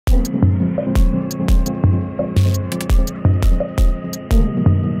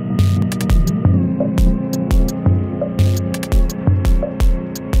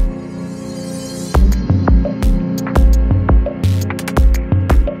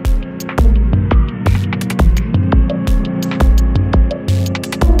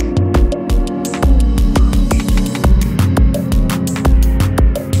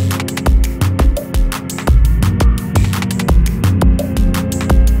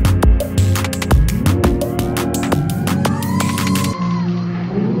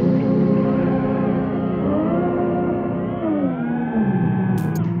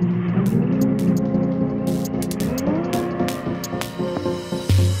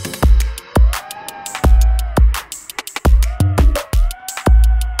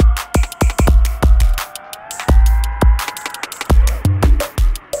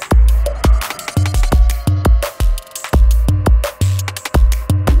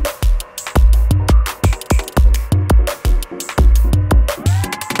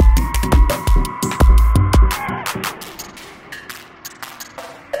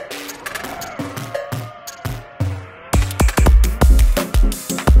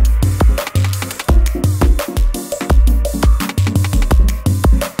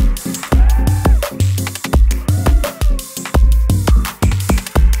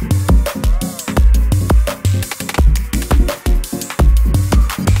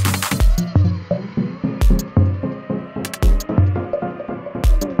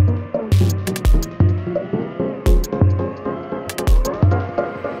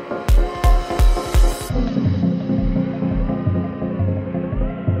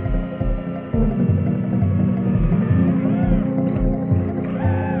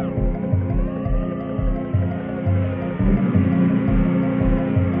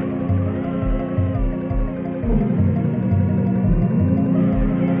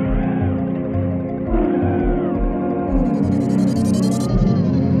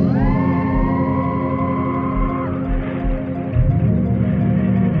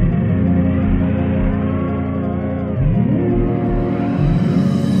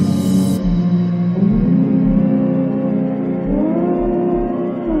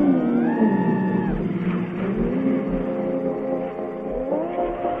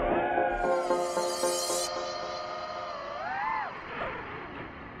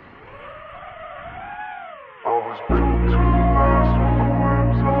I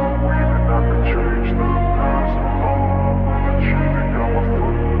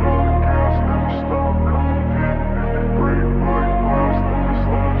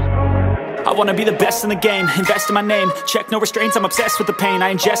wanna be the best in the game, invest in my name. Check no restraints, I'm obsessed with the pain.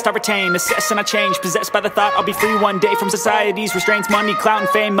 I ingest, I retain, assess and I change. Possessed by the thought I'll be free one day from society's restraints. Money, clout and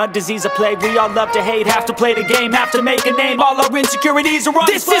fame, mud, disease, a plague. We all love to hate, have to play the game, have to make a name. All our insecurities are on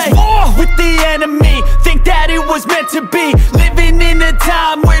display. This is war with the enemy, think that it was meant to be. Living in a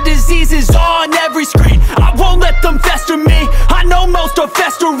time where disease is on every screen. I won't let them fester me, I know most are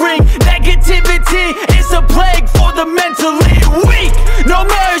festering. Negativity is a plague for the mentally weak. No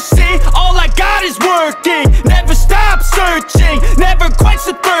mercy, all I got is working. Never stop searching, never quite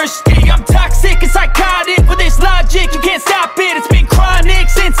so thirsty. I'm toxic and psychotic, with this logic, you can't stop it. It's been chronic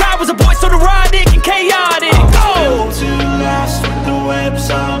since I was a boy, so neurotic and chaotic. Built to last with the webs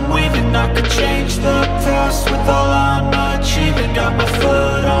I'm weaving. I could change the past with all I'm achieving. Got my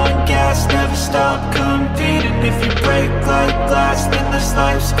foot on gas, never stop competing. If you break like glass, then this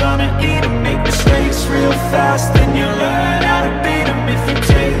life's gonna eat 'em. Make mistakes real fast, then you learn how to beat 'em. If you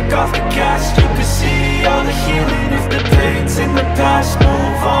take off the cast, you can see all the healing. If the pain's in the past,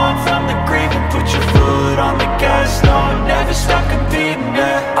 move on from the grave and put your foot on the gas. No, never stop competing,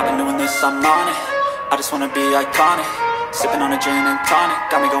 yeah. I've been doing this, I'm on it. I just wanna be iconic. Sipping on a gin and tonic,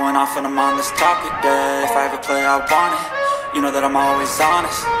 got me going off when I'm on this topic, yeah. If I ever play, I want it. You know that I'm always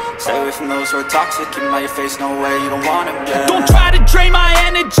honest. Stay away from those who are toxic. Keep them out your face, no way, you don't want it, yeah. Don't try to drain my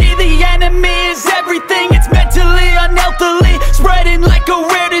energy. The enemy is everything. It's mentally, unhealthily, spreading like a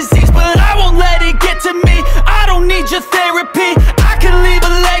rare disease. But I won't let it get to me. I don't need your therapy. I can leave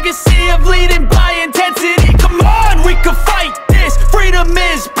a legacy of leading by intensity. Come on, we can fight this. Freedom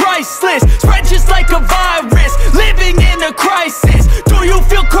is priceless, spread just like a virus. Living in a crisis. Do you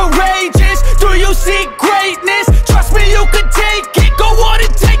feel courageous? Do you seek greatness? Trust me, you can take it. Go on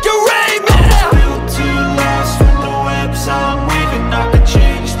and take your aim, yeah. I was built to last with the webs I'm weaving. I could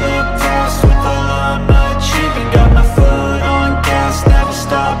change the past with all I'm achieving. Got my foot on gas, never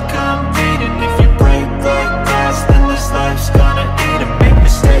stop competing. If you break like glass, then this life's gonna eat 'em. Make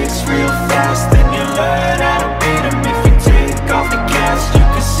mistakes real fast, then you learn how to beat 'em. If you take off the gas, you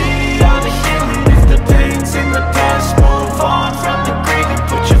can see all the healing. If the pain's in the past, move on from the grave and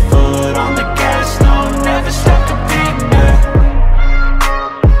put your foot on the gas. No, never stop competing, yeah.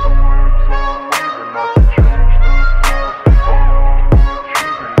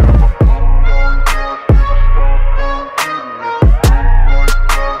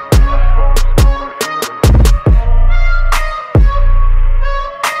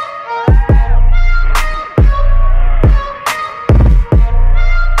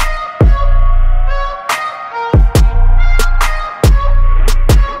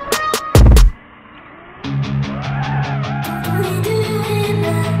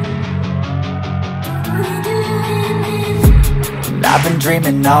 I've been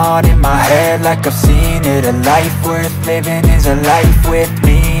dreaming on in my head like I've seen it. A life worth living is a life with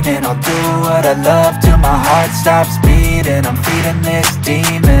meaning. I'll do what I love till my heart stops beating. I'm feeding this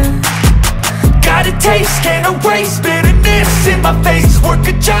demon. Got a taste, can't erase bitterness in my face. Work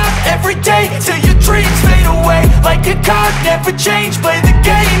a job every day till your dreams fade away. Like a card, never change, play the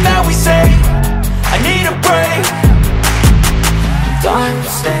game that we say. I need a break. I'm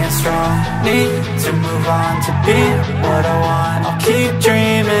staying strong, need to move on to be what I want. I'll keep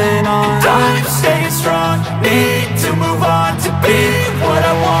dreaming on. I'm staying strong, need to move on to be what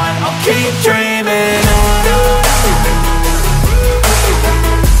I want. I'll keep dreaming on.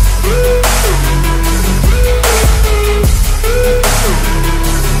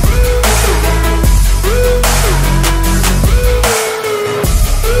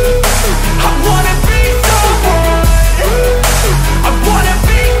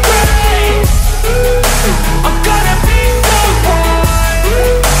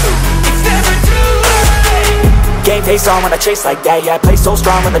 Game face on when I chase like that. Yeah, I play so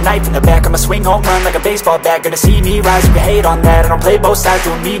strong with a knife in the back. I'ma swing home run like a baseball bat. Gonna see me rise, you can hate on that. I don't play both sides,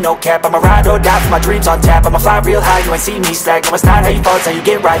 doing me no cap. I'ma ride or die for my dreams on tap. I'ma fly real high, you ain't see me slack. No, it's not how you fall, it's how you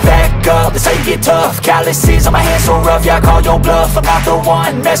get right back up. That's how you get tough. Calluses on my hands so rough, yeah, I call your bluff. I'm not the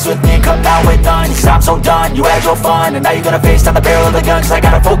one, mess with me, come out with none. Cause I'm so done, you had your fun. And now you're gonna face down the barrel of the gun. Cause I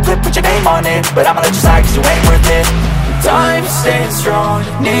got a full clip, put your name on it. But I'ma let you slide cause you ain't worth it. I'm staying strong,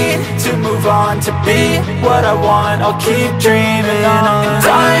 need to move on to be what I want. I'll keep dreaming on.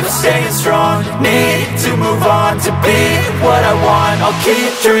 I'm staying strong, need to move on to be what I want. I'll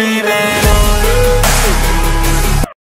keep dreaming on.